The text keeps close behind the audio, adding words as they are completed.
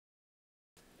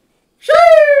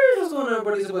What's going on,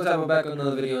 everybody? It's about back on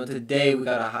another video, and today we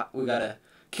got a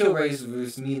kill race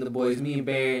versus me and the boys, me and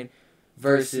Baron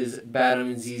versus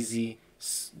Badam and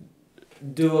ZZ,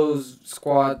 duos,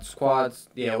 squads,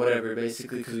 yeah, whatever,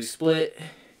 basically, because we split.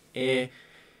 And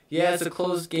yeah, it's a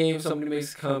close game. Somebody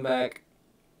makes a comeback.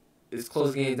 It's a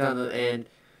close game down to the end.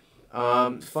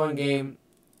 Fun game.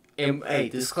 And hey,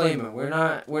 disclaimer: we're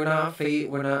not Fate,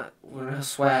 we're not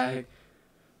Swag.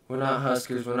 We're not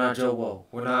Huskers. We're not Joe Woe.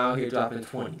 We're not out here dropping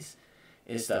 20s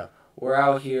and stuff. We're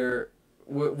out here.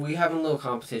 We having a little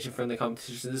competition, friendly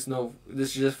competition. This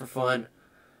is just for fun.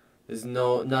 There's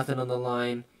nothing on the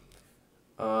line.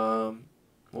 What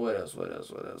else?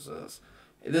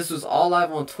 This was all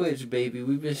live on Twitch, baby.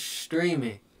 We've been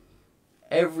streaming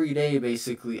every day,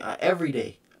 basically. Every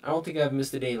day. I don't think I've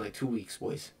missed a day in like 2 weeks,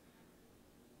 boys.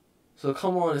 So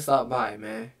come on and stop by,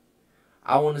 man.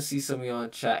 I want to see some of y'all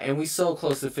in chat. And we so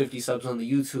close to 50 subs on the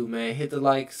YouTube, man. Hit the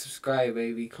like, subscribe,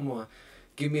 baby. Come on.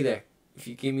 Get me there. If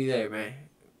you get me there, man.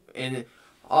 And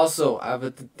also, I have a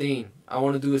thing. I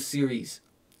want to do a series.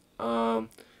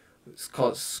 It's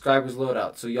called Subscribers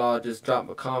Loadout. So y'all just drop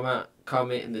a comment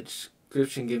in the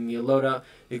description. Give me a loadout.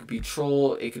 It could be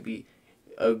troll. It could be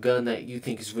a gun that you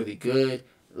think is really good.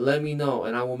 Let me know.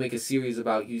 And I will make a series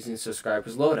about using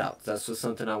Subscribers Loadout. That's just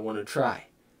something I want to try.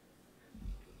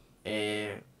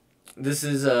 And this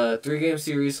is a 3-game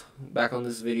series. Back on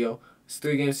this video, it's a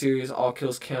 3-game series. All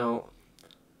kills count.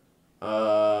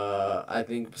 I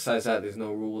think besides that, there's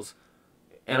no rules.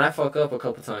 And I fuck up a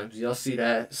couple times. Y'all see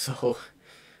that? So,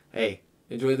 hey,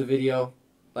 enjoy the video.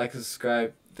 Like and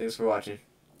subscribe. Thanks for watching.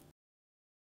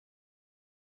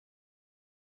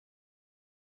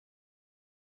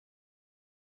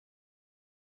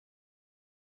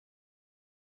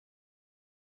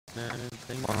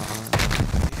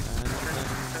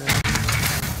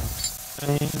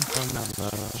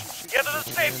 Get to the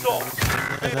safe zone.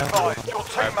 Be advised, your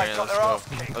teammates got their ass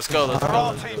kicked. Let's go.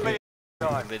 RTV.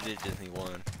 They did Disney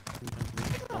 1.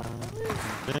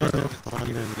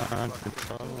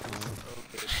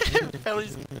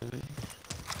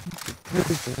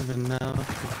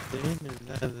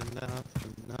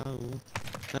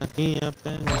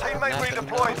 Teammate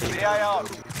redeployed to the AR.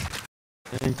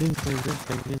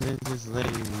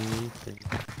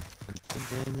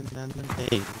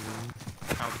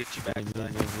 I'll get you back today. I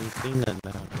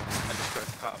just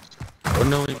pressed cops. Oh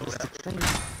no, it was the thing.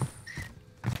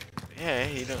 Yeah,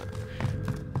 you don't.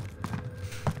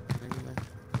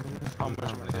 How much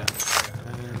money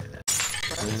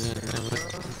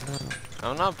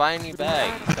I'm not buying you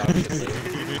back.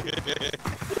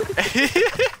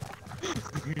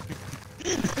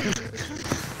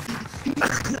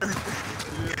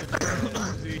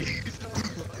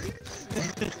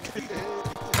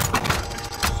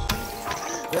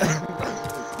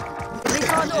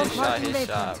 His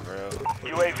shot, bro.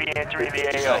 UAV entering the He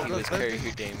AO. thought he was Curry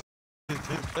who damn.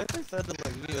 That sounded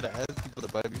like me when I asked people to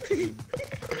buy me food.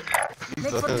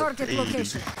 Make for target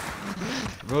location.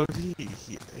 Bro, he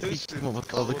came up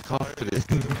with all the confidence.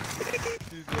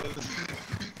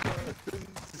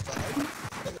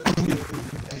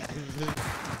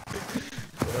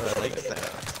 I like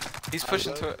that. He's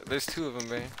pushing to. There's 2 of them,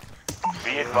 man.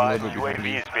 Be advised,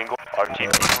 UAV is bingo.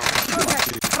 RTV.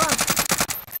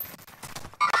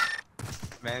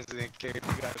 Man's didn't care if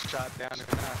you got shot down or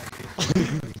not.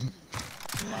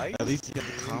 At least you have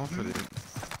the confidence.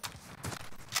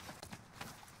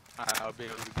 I'll be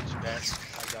able to get you back.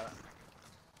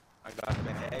 I got a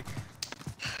bag.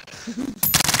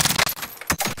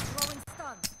 Throwing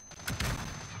stun.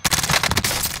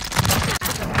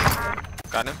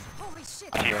 Got him. Holy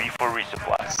shit. TV for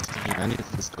resupply. I need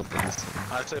to scope this.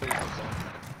 I'll tell you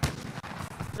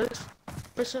There's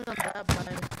person on that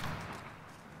line.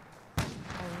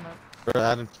 Bro,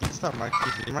 Adam, can you stop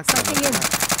marking? You mark Sucking in.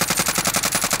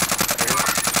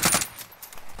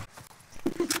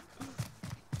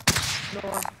 No,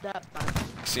 on that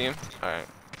line. See him? Alright.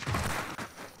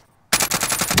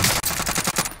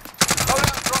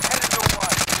 Loadout drop headed your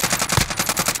way.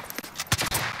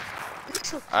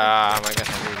 My gosh,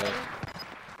 I reload.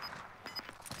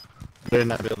 They're in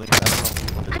that building. I don't know if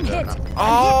you want to do that or not.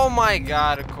 Oh my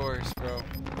god, of course, bro.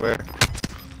 Where?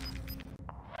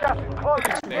 Gas is close.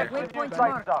 There. Waypoint Safe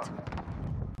marked. zone.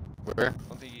 Where? I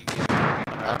don't think you can.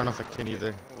 I don't know if I can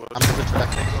either. I'm in the track.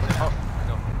 Oh,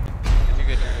 no. You're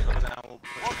good.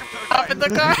 Welcome to the Hop in the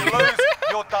car. If you lose,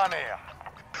 you're done here.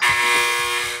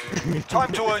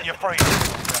 Time to earn your freedom.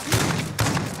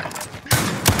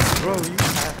 Bro, you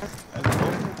passed.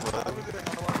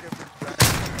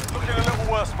 Looking a little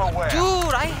worse for wear.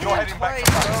 Dude, I hit You're him heading back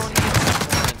twice, to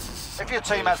bro. some If your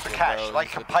team has the bullshit, cash, bro. they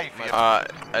can pay for you.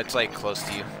 It's like close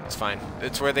to you. It's fine.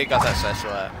 It's where they got that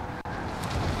special at.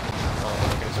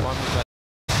 Oh, okay, so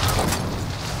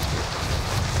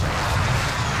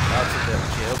out to the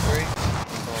jailbreak.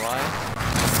 I'm gonna lie.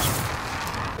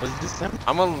 Was this him?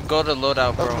 I'm gonna go to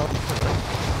loadout, bro.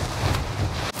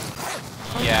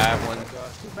 Yeah, one.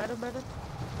 Better.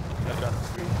 I got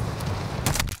 3.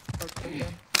 Okay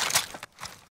then.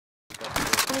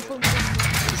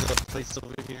 There's a place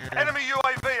over here. Enemy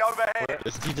UAV overhead.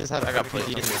 Does he just have I got RPG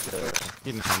plates in over his,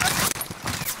 hidden hand?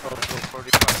 Oh,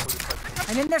 45.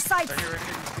 I'm in their sights. Right here. You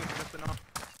see nothing off?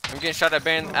 I'm getting shot at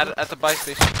Baron at the buy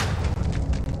station.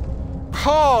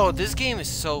 Oh, this game is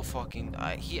so fucking.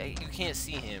 You can't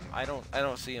see him. I don't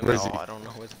see him Where at is all. he? I don't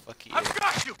know where the fuck he I've is.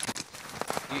 got you.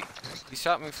 He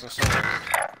shot me from somewhere.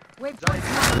 Waypoint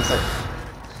Come marked. inside.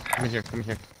 Come in here, come in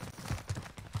here.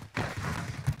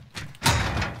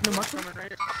 No muscle? Coming right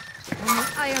here. Only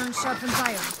iron sharpens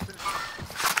iron.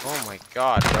 Oh my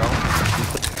god, bro.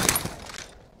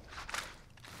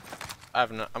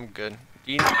 I'm good.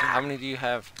 How many do you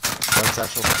have? One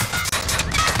satchel.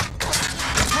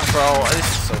 Bro, this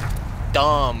is so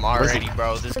dumb already,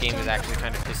 bro. This game is actually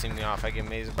kind of pissing me off. I get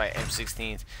mazed by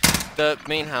M16s. The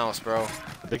main house, bro.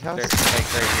 The big They're, house?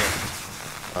 like right here.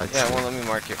 Oh, Yeah, well, let me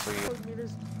mark it for you. Told me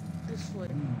this way.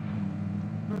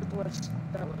 Northwest.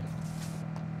 That way.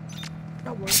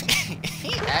 That way.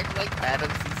 He acts like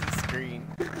Adam sees the screen.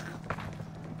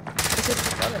 It's a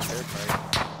That's third party.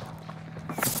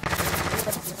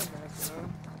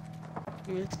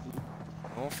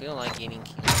 I don't feel like getting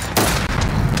killed.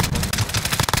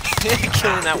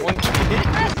 Killing that one kid.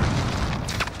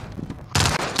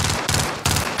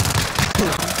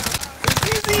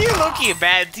 You're low-key a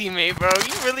bad teammate, bro.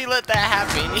 You really let that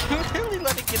happen. You really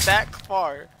let it get that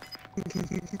far. I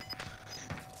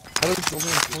don't know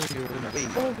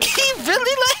wait. He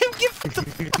really let him get the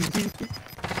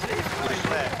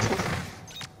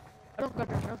I don't got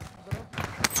enough, bro.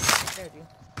 There you.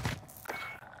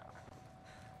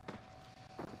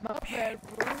 Not bad,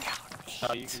 bro.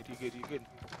 Oh, you good.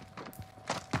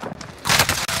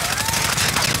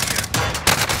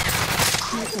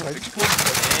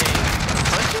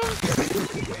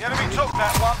 The enemy took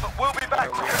that one, but we'll be back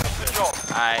to finish the job.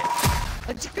 Alright.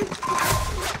 I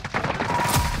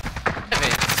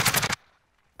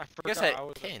You guys forgot had I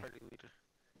was 10. a party leader.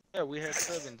 Yeah, we had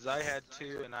 7s. I had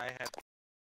 2 and I had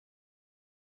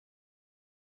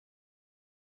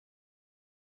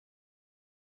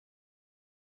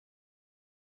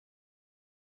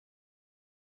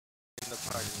in the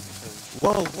party because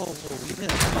Whoa, we didn't do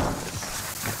this.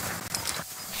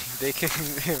 They can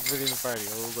put in the party.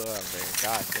 Hold up, man.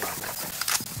 God damn.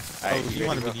 Oh, Alright, you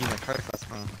want to be in a car class,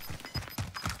 huh?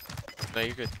 No,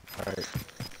 you're good. Alright.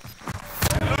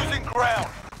 Losing ground.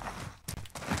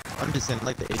 I'm just saying,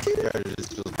 like, the HDR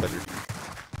just feels better.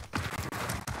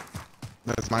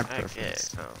 That's my I preference.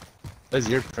 guess. No. That's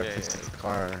your preference yeah. to the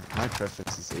car. My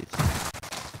preference is HD.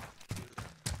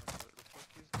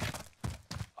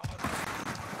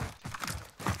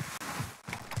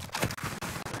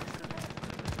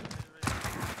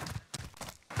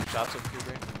 Shots of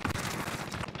Cuba.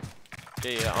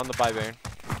 Yeah, on the buy Baron.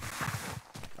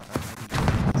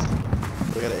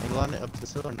 We got an angle on it up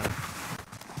this hill or no?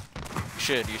 You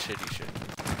should.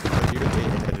 Oh, you're way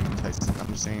ahead of me, Tyson. I'm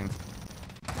just saying.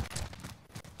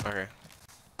 Okay.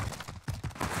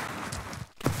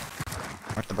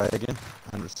 Mark the buy again.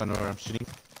 I understand where I'm shooting.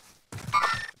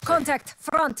 Contact.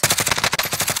 Front.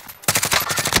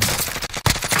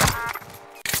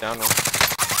 Down one.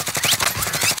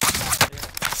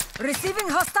 Receiving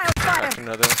hostile fire. Got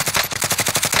another.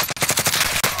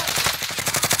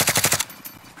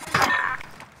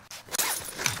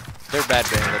 They're bad,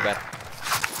 Baron. They're bad.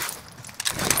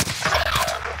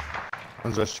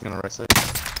 One's rushing on the right side.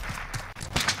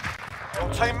 Your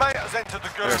teammate has entered the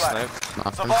They're a gulag. snipe.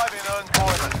 Knocked him. Surviving earns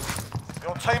employment.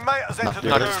 Your teammate has entered the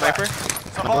Not a gulag. sniper?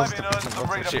 Surviving earns the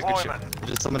Good shit, good shit. redeployment.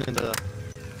 There's someone in the...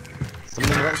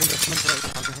 Someone in the right window. Someone in the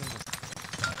right window.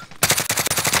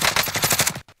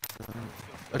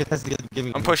 Okay, that's the give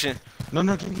me. I'm pushing. No,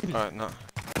 give me. No.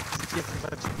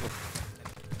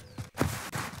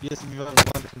 Yes, we have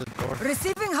one in the door.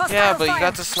 Receiving hostile Yeah, but fire. you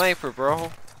got the sniper,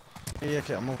 bro. Yeah,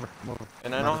 okay, I'm over.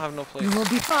 And I don't have no You place. will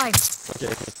be fine. Okay.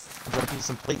 I'm dropping you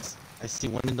some plates. I see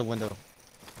one in the window.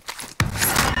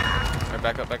 Alright,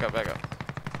 back up. We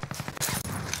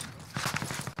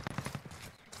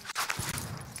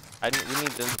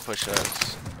need them to push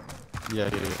us. Yeah.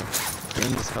 Get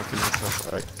in this house,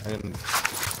 Alright, I didn't...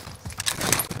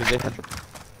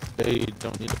 They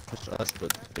don't need to push us,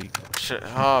 but they... Shit.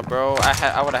 Oh, bro.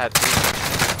 I would have had 2.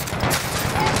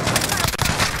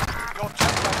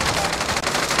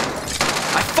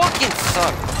 freaking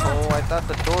suck. Oh, I thought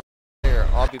the door was there.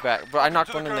 I'll be back. Bro, I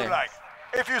knocked To the one in there. gulag.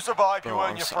 If you survive, you Bro,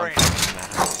 earn your I'm freedom. fucking mad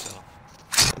at myself.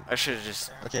 I should have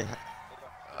just. Okay. If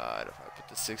I put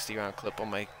the 60 round clip on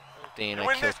my thing, You I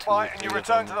win killed this 2 fight or and you 3 of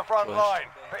return them. to the front Push. line.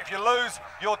 But if you lose,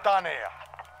 you're done here.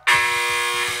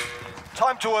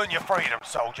 Time to earn your freedom,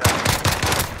 soldier.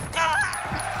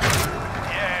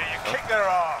 Yeah, you kick their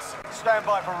ass. Stand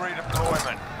by for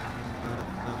redeployment.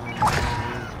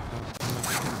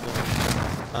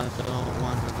 I don't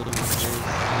want to lose this.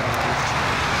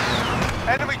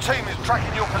 Enemy team is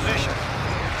tracking your position.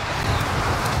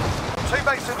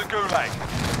 Teammates in the gulag.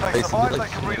 If they survive, they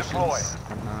can redeploy.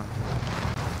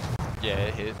 Yeah,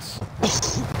 it hits.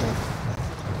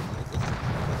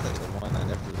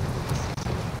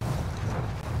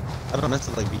 I don't mess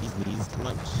with like these knees too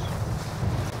much.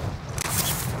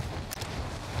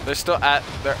 They're still at.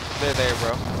 They're there,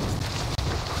 bro.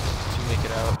 Did you make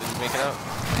it out? Did you make it out?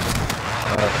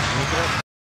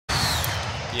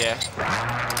 Yeah.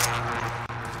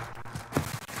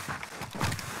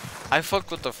 I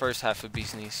fucked with the first half of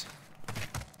Beast Knees.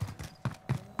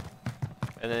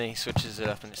 And then he switches it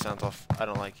up and it sounds off. I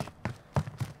don't like it.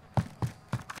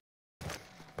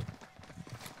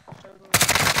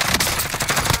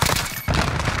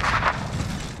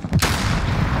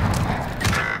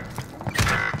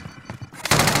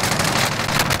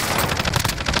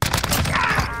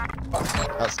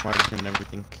 That's smarter than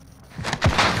everything.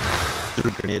 Threw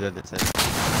a grenade at its head.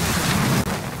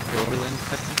 Go overland,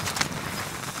 testing.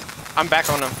 I'm back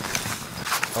on him.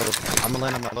 Oh, I'm gonna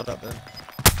land on my loadout then.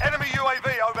 Enemy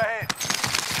UAV overhead.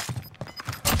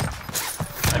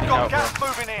 I need Got help, gas bro.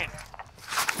 moving in.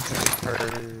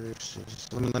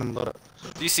 Let me let him load up.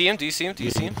 Do you see him? Do you see him? Do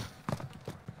you see him?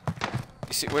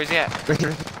 You see? Where's he at? Right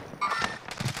here.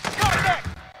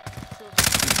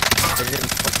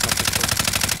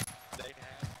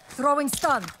 Throwing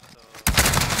stun.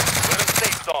 We're in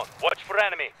safe zone. Watch for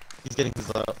enemy. He's getting his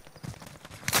loadout.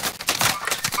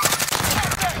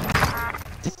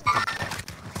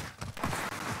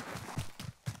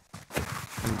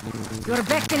 You're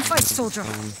back in fight, soldier.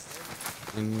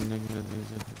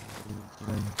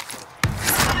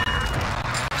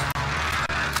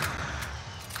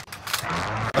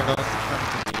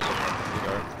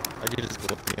 I can just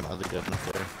go up to him, I'll leave it on the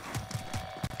floor.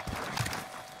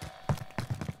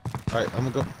 Alright,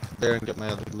 I'm gonna go there and get my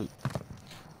other loot.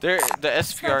 There, the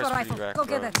SPR is Sniper pretty rifle. racked, Go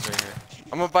bro. get it. It's right here.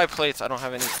 I'm gonna buy plates. I don't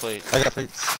have any plates. I got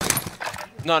plates.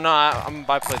 No, I'm gonna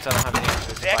buy plates. I don't have any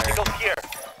extra fire. Tactical here.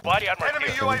 Body armor. Enemy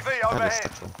UAV I have a overhead.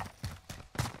 satchel.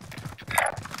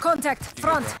 Contact.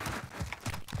 Front.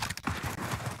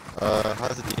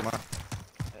 How's the DMR?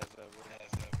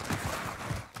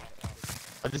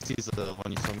 I just use the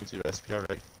one you told me to, SPR,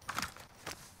 right?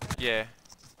 Yeah.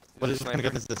 What It's is a what kind of sniper.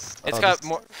 gun is this? It's Oh, got this-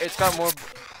 more. It's got more.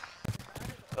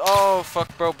 Oh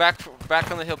fuck, bro! Back on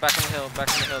the hill. Back on the hill.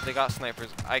 Back on the hill. They got snipers.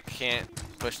 I can't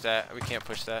push that. We can't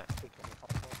push that.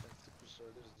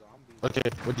 Okay,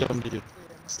 what do you want me to do?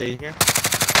 Stay here?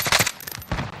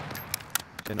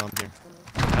 Okay, no, I'm here.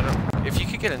 I don't. If you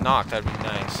could get a knock, that'd be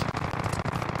nice.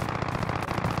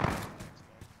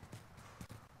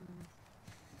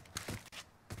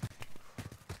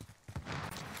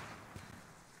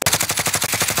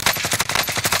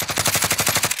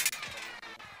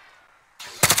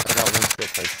 I got one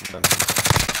straight place and done.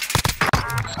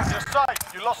 You're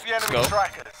safe. You lost the enemy go.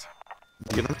 trackers.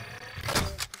 You get him?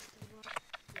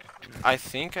 I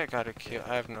think I got a kill.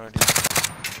 I have no idea.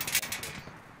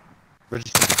 Where'd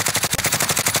you come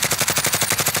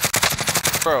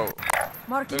Bro,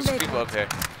 Marking there's people label. up here.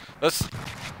 Let's.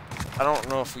 I don't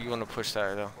know if we want to push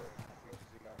that though.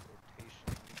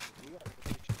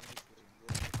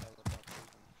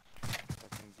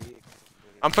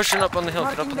 I'm pushing up on the hill.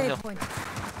 Get up Marking on the hill. waypoint.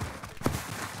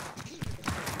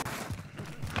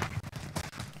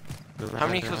 from? How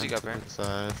many kills you got, Baron?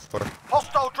 4.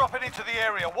 Hostile dropping into the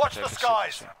area. Watch the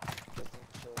skies.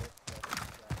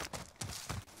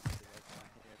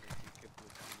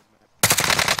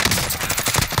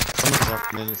 Someone's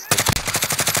dropped me.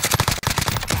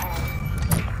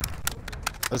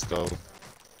 Let's go.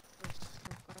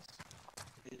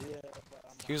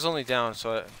 He was only down,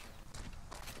 so.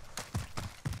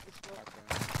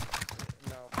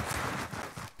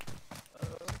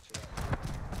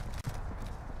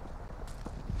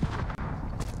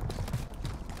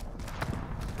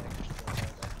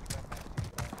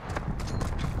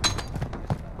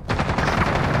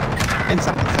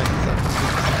 Inside.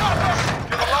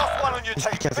 You're the last one on your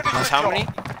team. Yes, Finish the How job. many?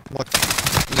 What?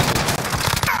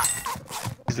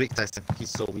 He's weak, Tyson. He's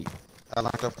so weak. I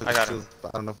knocked off the I got shield,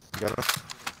 but I don't know. You got him?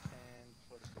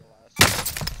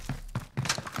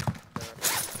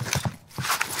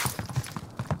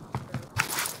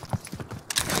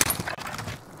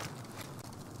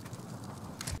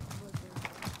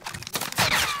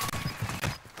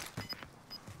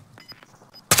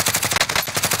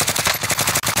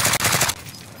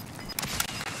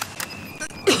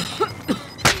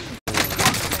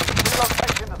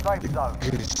 safe zone.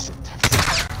 Good shit.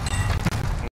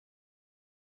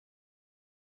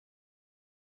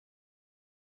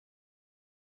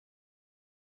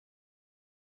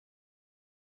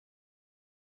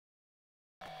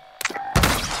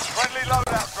 Friendly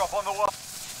loadout drop on the way.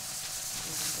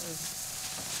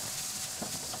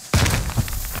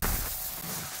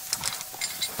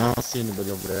 I don't see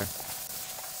anybody over there.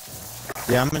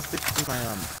 Yeah, I'm gonna stick to my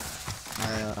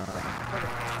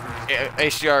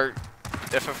HDR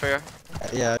FFAR.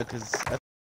 yeah, because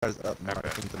FFR's up now. I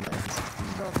think the max.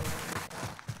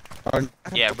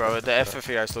 Yeah, bro, the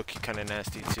FFAR is looking kind of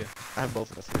nasty too. I have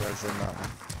both FFRs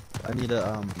and I need a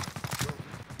on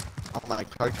my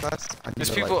card class. I need There's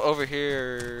to, people like, over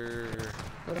here.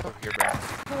 Over here, bro.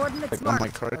 Coordinates like on my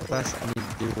marked. card class. I need to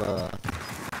do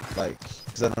like,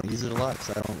 because I don't use it a lot,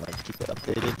 so I don't like keep it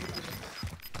updated.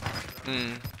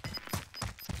 Hmm.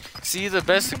 See, the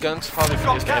best guns probably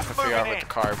for this FFAR with the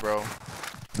car, bro. I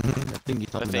think you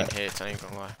told That me thing that. hits, I ain't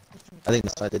gonna lie. I think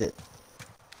that's why I did it.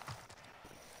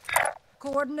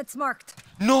 Coordinates marked.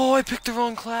 No, I picked the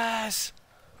wrong class!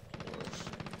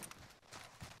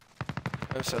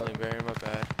 I'm selling Barry, my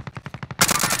bad.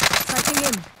 Sighting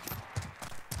in.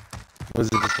 Was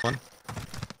it this one?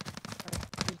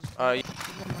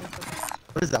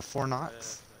 What is that? 4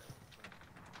 knots?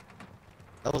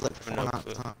 That was like 4 No knots,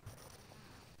 clue. huh?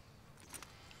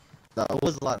 That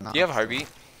was a lot of knots. Do you have a heartbeat?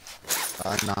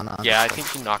 Nah. Yeah, I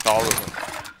think you knocked all of them.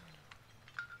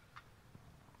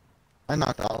 I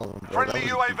knocked all of them, bro. Friendly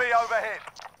That was, UAV overhead.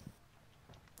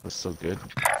 was so good.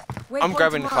 I'm Waypoint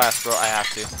grabbing the marked. class, bro. I have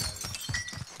to.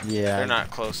 Yeah. They're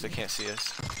not close. They can't see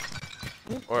us.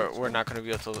 Or we're not gonna be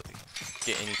able to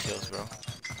get any kills, bro.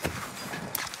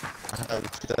 I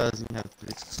have 2000, you have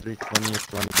 320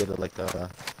 if you want to get it like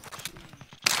ahead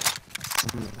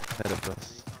of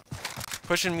us.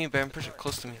 Pushing me, Baron. Push it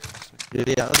close to me. Yeah,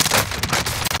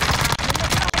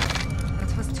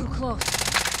 That was too close.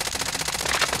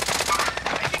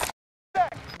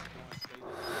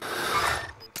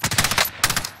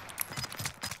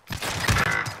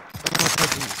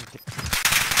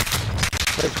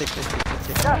 Gas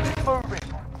is moving.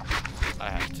 I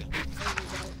have to.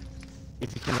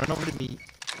 If you can run over to me.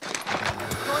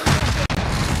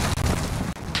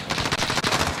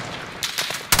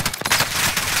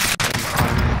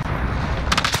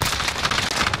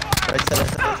 Right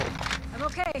side. I'm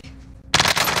okay.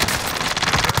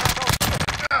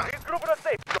 He's grouping a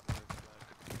safe zone.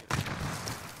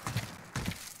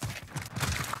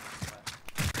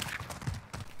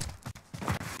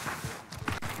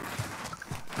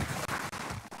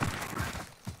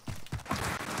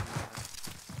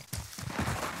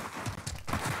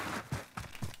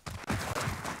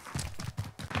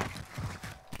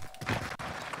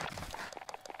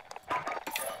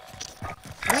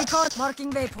 Recon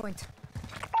marking waypoint.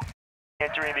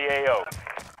 Entering the AO.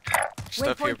 Just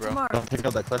up here, Waypoint bro. marked. Don't pick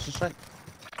up that cluster strike.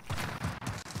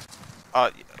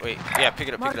 Wait. Yeah, pick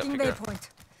it up. Pick it up. Marking Pick it up. waypoint.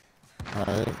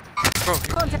 Alright. Bro.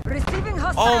 Contact. Receiving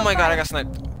hostile Oh my god, fire. I got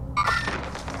sniped.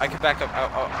 I can back up. No,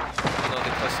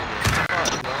 they clustered me.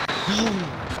 Fuck, bro.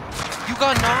 You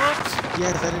got knocked?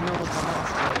 Yes, I didn't know it was coming off.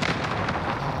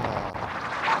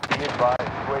 Be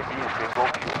advised, UAV is being go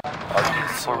fuel.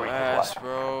 So ass,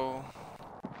 bro.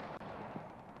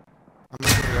 I'm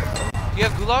gonna go. You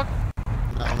have gulag?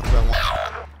 No, I'm gonna go.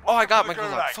 Oh, I got my Good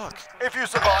gulag. luck. Fuck. If you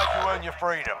survive, you earn your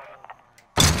freedom.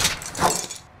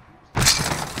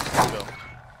 Go.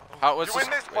 How was You win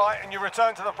this fight and you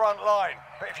return to the front line.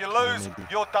 But if you lose, Maybe.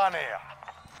 you're done here.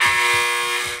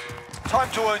 Time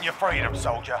to earn your freedom,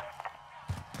 soldier.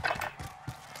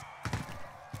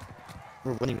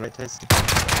 We're winning, right, Tyson?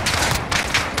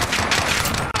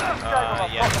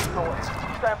 Yeah.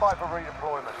 Stand by for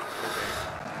redeployment.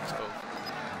 Let's go.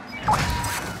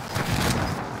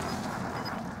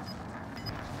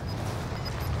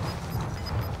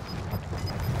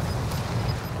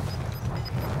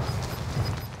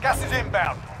 Gas is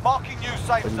inbound. Marking new safe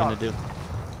What are you gonna zone. do?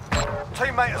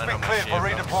 Teammate has been cleared for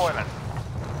redeployment.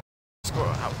 Score.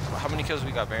 How many kills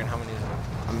we got, Baron? How many is it?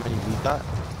 How many we got?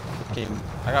 Okay,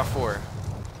 I got 4.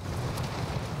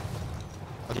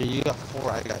 okay, you got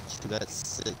 4, I got 2, that's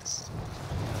 6.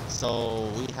 So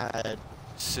we had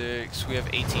 6. We have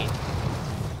 18.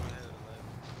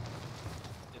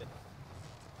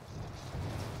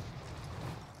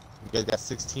 you guys got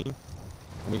 16, and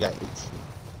we got 18.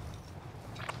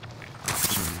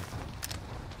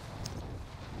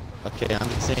 Okay, I'm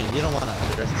just saying you don't want to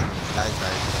underestimate these guys,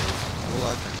 guys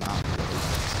are not really.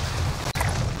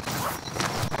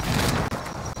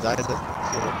 That is a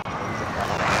kill.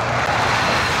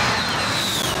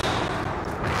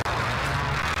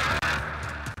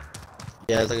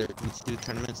 Yeah, it's like a we do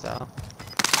tournament style.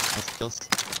 No skills.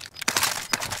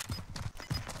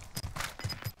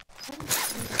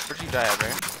 Where'd you die at,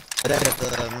 man? I died at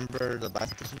the remember the buy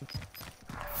station.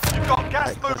 You've got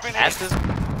gas Right, moving At in. this.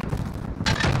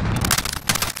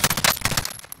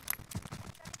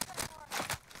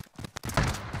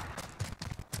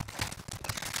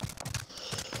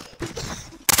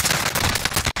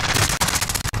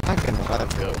 I can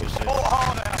whatever. Fought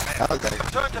hard out there. That was like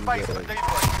Return to base for the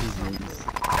debrief. easy.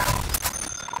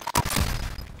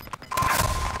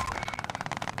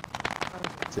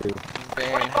 Two.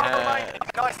 Ben 25 had remaining.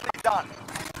 Nicely done.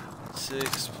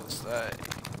 6 plus that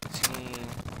 18. You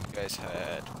guys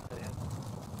had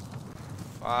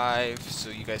 5, so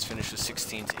you guys finished with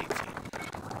 16 to 18.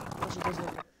 Also, does it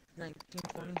 19,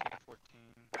 20?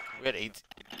 We had 8.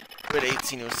 We had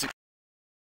 18. It was